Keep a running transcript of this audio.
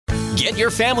Get your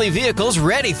family vehicles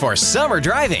ready for summer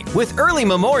driving with early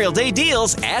Memorial Day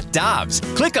deals at Dobbs.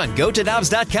 Click on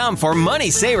GoToDobbs.com for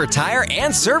money saver tire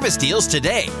and service deals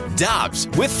today. Dobbs,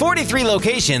 with 43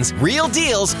 locations, real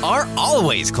deals are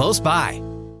always close by.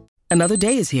 Another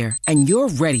day is here, and you're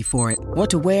ready for it. What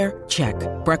to wear? Check.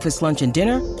 Breakfast, lunch, and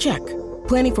dinner? Check.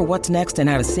 Planning for what's next and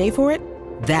how to save for it?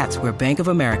 That's where Bank of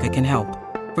America can help.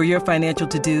 For your financial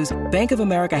to-dos, Bank of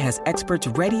America has experts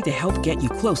ready to help get you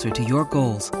closer to your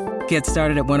goals. Get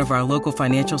started at one of our local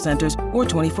financial centers or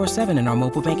 24/7 in our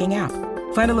mobile banking app.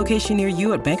 Find a location near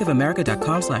you at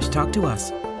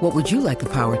bankofamerica.com/talktous. What would you like the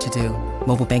power to do?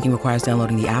 Mobile banking requires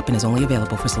downloading the app and is only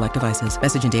available for select devices.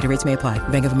 Message and data rates may apply.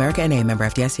 Bank of America N.A., member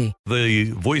FDIC.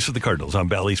 The voice of the Cardinals on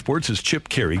Bally Sports is Chip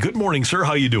Caray. Good morning, sir.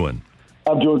 How you doing?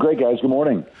 I'm doing great, guys. Good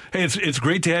morning. Hey, it's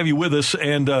great to have you with us,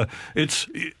 and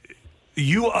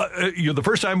you're the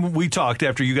first time we talked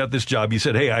after you got this job. You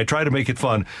said, "Hey, I try to make it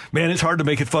fun." Man, it's hard to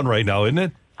make it fun right now, isn't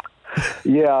it?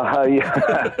 Yeah.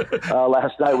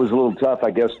 Last night was a little tough.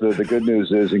 I guess the good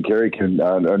news is, and Caray can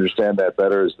understand that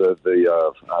better, is the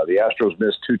Astros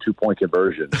missed two point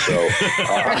conversions. So,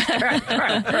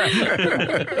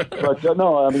 but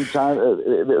no, I mean,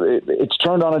 it's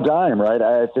turned on a dime, right?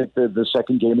 I think the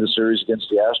second game of the series against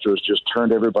the Astros just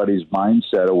turned everybody's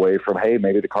mindset away from, hey,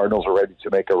 maybe the Cardinals are ready to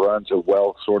make a run, to,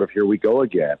 well, sort of here we go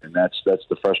again. And that's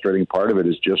the frustrating part of it,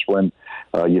 is just when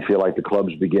you feel like the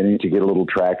club's beginning to get a little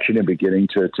traction and beginning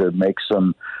to make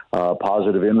some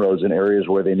positive inroads in areas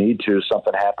where they need to,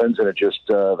 something happens and it just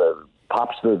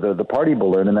pops the party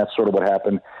balloon, and that's sort of what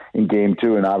happened in Game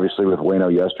 2. And obviously with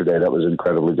Waino yesterday, that was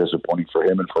incredibly disappointing for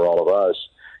him and for all of us.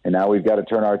 And now we've got to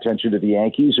turn our attention to the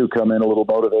Yankees, who come in a little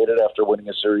motivated after winning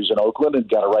a series in Oakland, and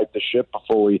got to right the ship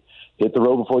before we hit the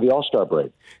road before the All-Star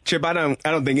break. Chip, I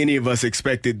don't think any of us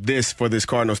expected this for this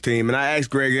Cardinals team. And I asked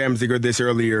Greg Amsinger this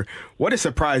earlier. What has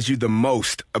surprised you the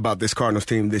most about this Cardinals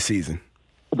team this season?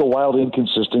 The wild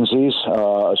inconsistencies,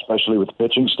 especially with the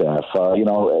pitching staff.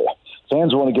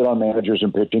 Fans want to get on managers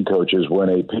and pitching coaches when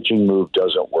a pitching move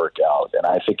doesn't work out. And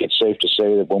I think it's safe to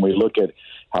say that when we look at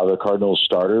how the Cardinals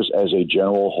starters as a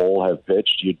general whole have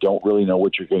pitched, you don't really know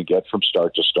what you're going to get from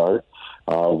start to start.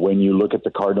 When you look at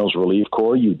the Cardinals relief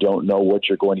corps, you don't know what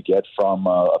you're going to get from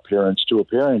appearance to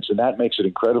appearance. And that makes it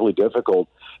incredibly difficult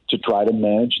to try to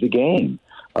manage the game,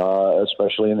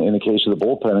 especially in the case of the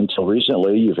bullpen. Until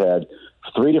recently, you've had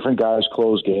 3 different guys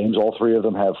close games. All 3 of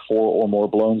them have 4 or more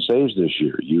blown saves this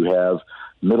year. You have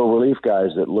middle relief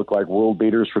guys that look like world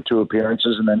beaters for 2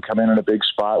 appearances and then come in a big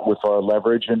spot with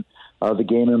leverage, and the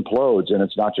game implodes. And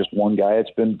it's not just one guy.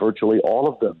 It's been virtually all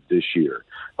of them this year.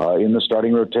 In the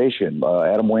starting rotation,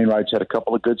 Adam Wainwright's had a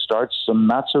couple of good starts, some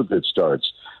not-so-good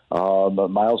starts.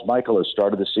 Miles Michael has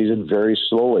started the season very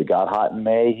slowly, got hot in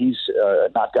May. He's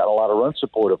not gotten a lot of run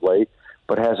support of late,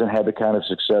 but hasn't had the kind of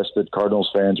success that Cardinals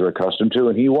fans are accustomed to,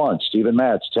 and he wants. Steven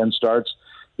Matz, 10 starts.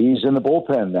 He's in the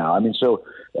bullpen now. I mean, so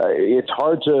it's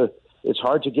hard to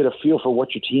get a feel for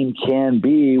what your team can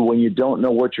be when you don't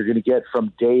know what you're going to get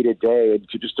from day to day. And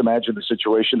you just imagine the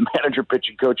situation the manager,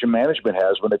 pitching coach, and management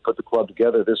has when they put the club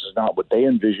together. This is not what they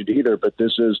envisioned either, but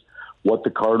this is what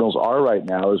the Cardinals are right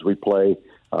now as we play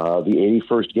the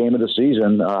 81st game of the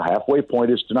season. Halfway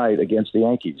point is tonight against the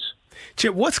Yankees.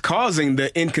 Chip, what's causing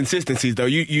the inconsistencies, though?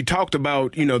 You talked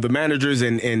about, the managers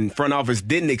and front office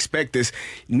didn't expect this.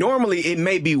 Normally, it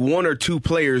may be 1 or 2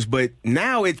 players, but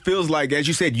now it feels like, as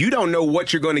you said, you don't know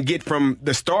what you're going to get from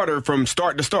the starter from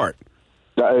start to start.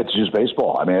 It's just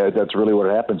baseball. I mean, that's really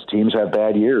what happens. Teams have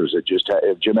bad years.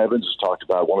 Jim Evans has talked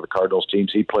about one of the Cardinals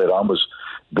teams he played on was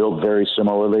built very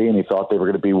similarly, and he thought they were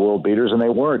going to be world beaters, and they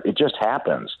weren't. It just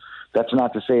happens. That's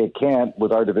not to say it can't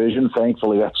with our division.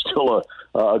 Thankfully, that's still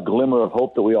a glimmer of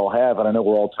hope that we all have, and I know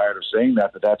we're all tired of saying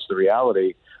that, but that's the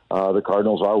reality. The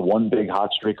Cardinals are one big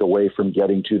hot streak away from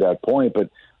getting to that point, but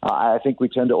I think we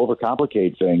tend to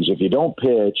overcomplicate things. If you don't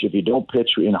pitch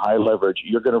in high leverage,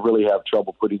 you're going to really have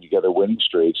trouble putting together winning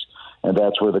streaks, and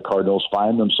that's where the Cardinals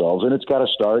find themselves. And it's got to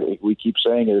start. We keep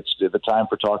saying it's the time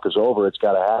for talk is over. It's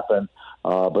got to happen.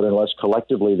 But unless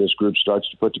collectively this group starts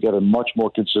to put together much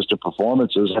more consistent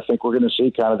performances, I think we're going to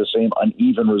see kind of the same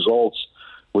uneven results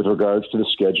with regards to the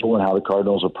schedule and how the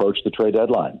Cardinals approach the trade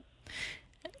deadline.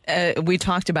 We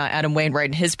talked about Adam Wainwright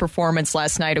and his performance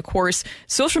last night. Of course,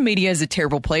 social media is a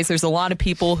terrible place. There's a lot of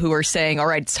people who are saying, all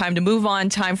right, it's time to move on,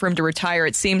 time for him to retire.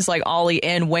 It seems like Ollie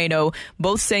and Waino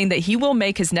both saying that he will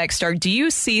make his next start. Do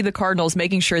you see the Cardinals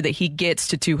making sure that he gets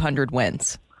to 200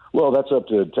 wins? Well, that's up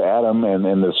to Adam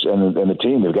and the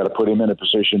team. They've got to put him in a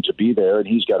position to be there, and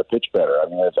he's got to pitch better. I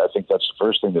mean, I think that's the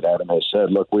first thing that Adam has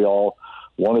said. Look, we all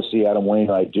want to see Adam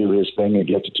Wainwright do his thing and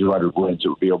get to 200 wins. It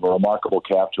would be a remarkable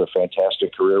cap to a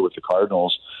fantastic career with the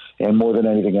Cardinals. And more than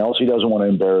anything else, he doesn't want to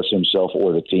embarrass himself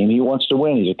or the team. He wants to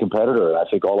win. He's a competitor, and I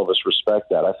think all of us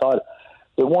respect that. I thought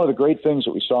that one of the great things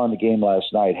that we saw in the game last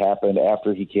night happened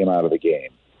after he came out of the game.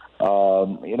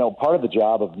 Part of the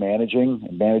job of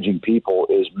managing people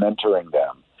is mentoring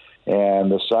them.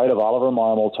 And the sight of Oliver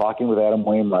Marmol talking with Adam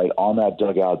Wainwright on that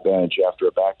dugout bench after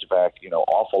a back-to-back,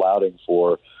 awful outing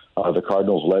for the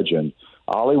Cardinals legend,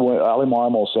 Ollie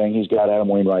Marmol saying he's got Adam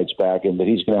Wainwright's back and that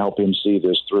he's going to help him see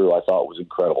this through, I thought was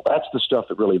incredible. That's the stuff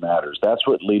that really matters. That's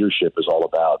what leadership is all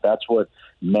about. That's what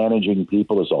managing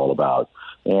people is all about.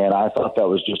 And I thought that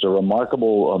was just a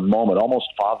remarkable moment, almost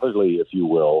fatherly, if you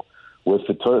will, with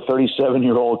the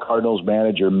 37-year-old Cardinals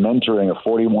manager mentoring a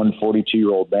 41,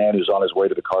 42-year-old man who's on his way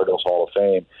to the Cardinals Hall of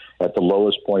Fame at the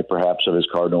lowest point, perhaps, of his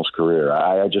Cardinals career.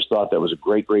 I just thought that was a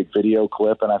great, great video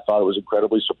clip, and I thought it was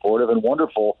incredibly supportive and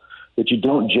wonderful that you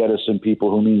don't jettison people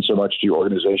who mean so much to your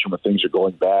organization when things are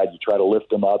going bad. You try to lift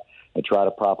them up and try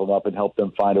to prop them up and help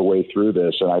them find a way through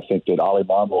this. And I think that Ollie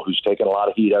Marmol, who's taken a lot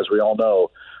of heat, as we all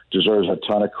know, deserves a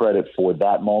ton of credit for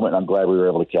that moment. I'm glad we were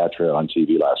able to capture it on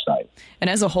TV last night. And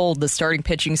as a whole, the starting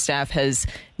pitching staff has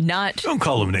not... Don't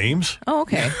call them names. Oh,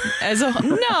 okay. Has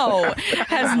not...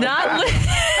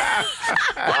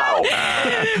 Wow.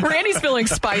 Randy's feeling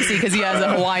spicy because he has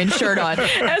a Hawaiian shirt on.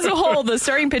 As a whole, the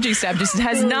starting pitching staff just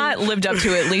has not lived up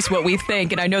to at least what we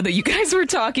think. And I know that you guys were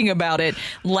talking about it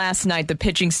last night, the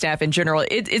pitching staff in general.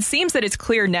 It seems that it's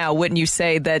clear now, wouldn't you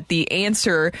say, that the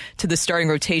answer to the starting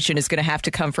rotation is going to have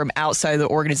to come from outside of the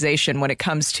organization when it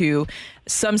comes to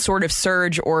some sort of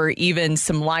surge or even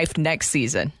some life next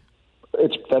season?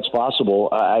 That's possible.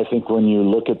 I think when you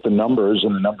look at the numbers,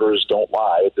 and the numbers don't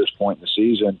lie at this point in the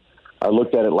season, I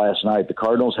looked at it last night. The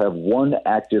Cardinals have one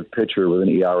active pitcher with an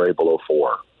ERA below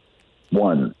 4.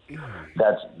 One.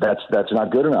 That's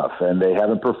not good enough, and they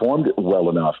haven't performed well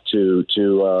enough to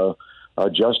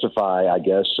justify, I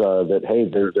guess, that hey,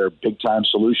 they're big time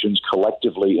solutions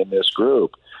collectively in this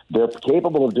group. They're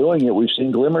capable of doing it. We've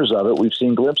seen glimmers of it. We've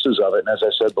seen glimpses of it. And as I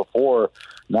said before,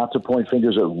 not to point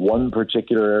fingers at one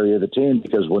particular area of the team,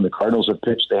 because when the Cardinals have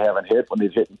pitched, they haven't hit. When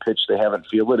they've hit and pitched, they haven't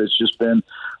fielded. It's just been,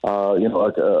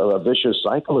 a vicious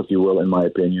cycle, if you will, in my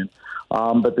opinion.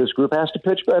 But this group has to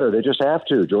pitch better. They just have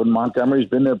to. Jordan Montgomery's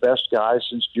been their best guy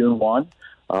since June 1.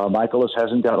 Michaelis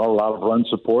hasn't gotten a lot of run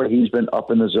support. He's been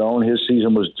up in the zone. His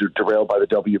season was derailed by the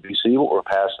WBC, but we're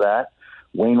past that.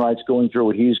 Wainwright's going through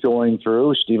what he's going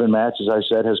through. Steven Matz, as I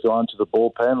said, has gone to the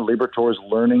bullpen. Liberatore is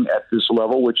learning at this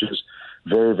level, which is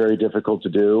very, very difficult to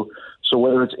do. So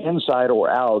whether it's inside or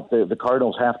out, the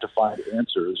Cardinals have to find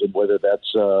answers, and whether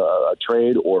that's a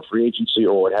trade or free agency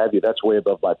or what have you, that's way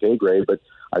above my pay grade. But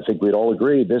I think we'd all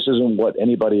agree this isn't what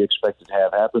anybody expected to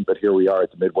have happen, but here we are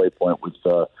at the midway point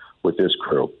with this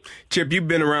crew. Chip, you've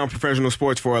been around professional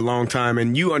sports for a long time,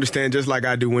 and you understand just like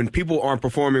I do, when people aren't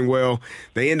performing well,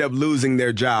 they end up losing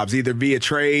their jobs, either via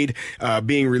trade,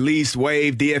 being released,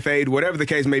 waived, DFA'd, whatever the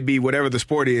case may be, whatever the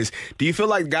sport is. Do you feel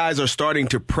like guys are starting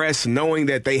to press knowing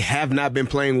that they have not been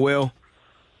playing well?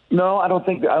 No, I don't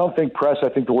think press. I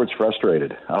think the word's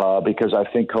frustrated because I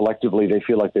think collectively they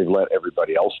feel like they've let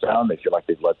everybody else down. They feel like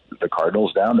they've let the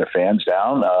Cardinals down, their fans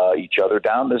down, each other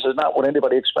down. This is not what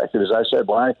anybody expected. As I said,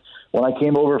 when I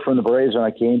came over from the Braves and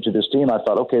I came to this team, I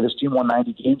thought, okay, this team won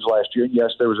 90 games last year. And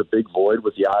yes, there was a big void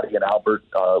with Yachty and Albert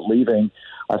leaving.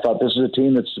 I thought this is a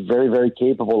team that's very, very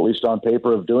capable, at least on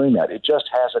paper, of doing that. It just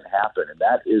hasn't happened, and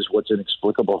that is what's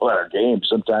inexplicable about our game.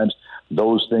 Sometimes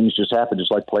those things just happen,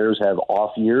 just like players have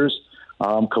off years.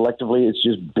 Collectively, it's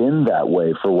just been that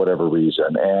way for whatever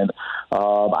reason. And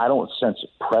I don't sense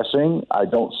pressing. I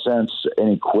don't sense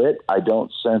any quit. I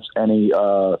don't sense any,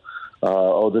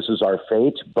 this is our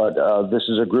fate. But this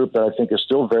is a group that I think is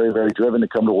still very, very driven to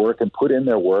come to work and put in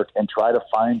their work and try to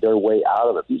find their way out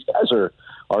of it. These guys are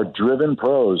driven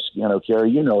pros. Caray,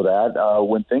 you know that.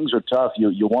 When things are tough,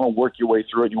 you want to work your way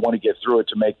through it. You want to get through it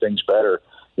to make things better.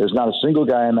 There's not a single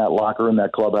guy in that locker room,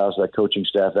 that clubhouse, that coaching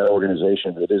staff, that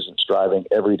organization that isn't striving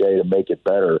every day to make it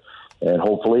better. And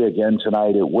hopefully, again,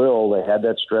 tonight it will. They had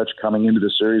that stretch coming into the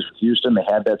series with Houston. They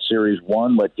had that series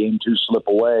won, let Game 2 slip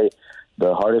away.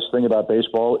 The hardest thing about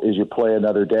baseball is you play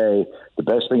another day. The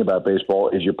best thing about baseball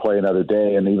is you play another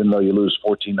day. And even though you lose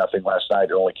 14-0 last night,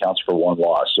 it only counts for one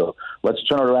loss. So let's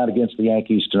turn it around against the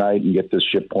Yankees tonight and get this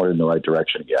ship pointed in the right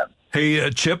direction again. Hey,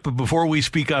 Chip, before we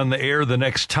speak on the air the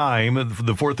next time,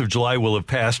 the 4th of July will have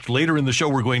passed. Later in the show,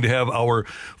 we're going to have our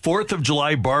 4th of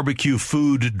July barbecue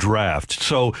food draft.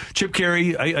 So, Chip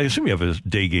Caray, I assume you have a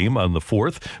day game on the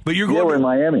 4th, but you're going we're in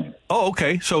Miami. Oh,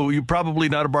 okay. So you're probably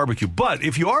not a barbecue. But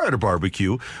if you are at a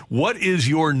barbecue, what is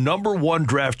your number one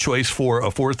draft choice for a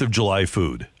 4th of July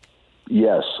food?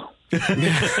 Yes. Good.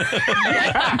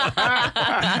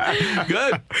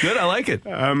 I like it.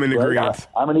 I'm in agreement.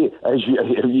 As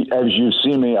you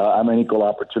see me, I'm an equal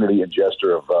opportunity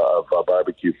ingester of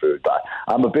barbecue food.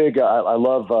 I'm a big. I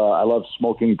love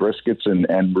smoking briskets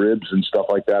and ribs and stuff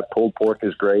like that. Pulled pork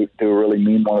is great. Do a really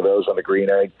mean one of those on the green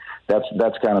egg.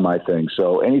 That's kind of my thing.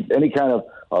 So any kind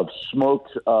of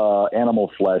smoked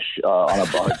animal flesh on a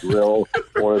bar grill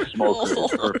or a smoker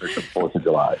is perfect for 4th of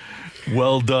July.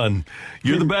 Well done.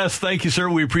 You're the best. Thank you, sir.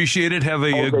 We appreciate it. Have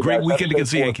a great weekend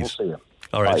against the Yankees. We'll see you.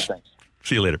 All right. Thanks.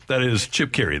 See you later. That is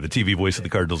Chip Caray, the TV voice of the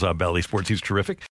Cardinals on Bally Sports. He's terrific.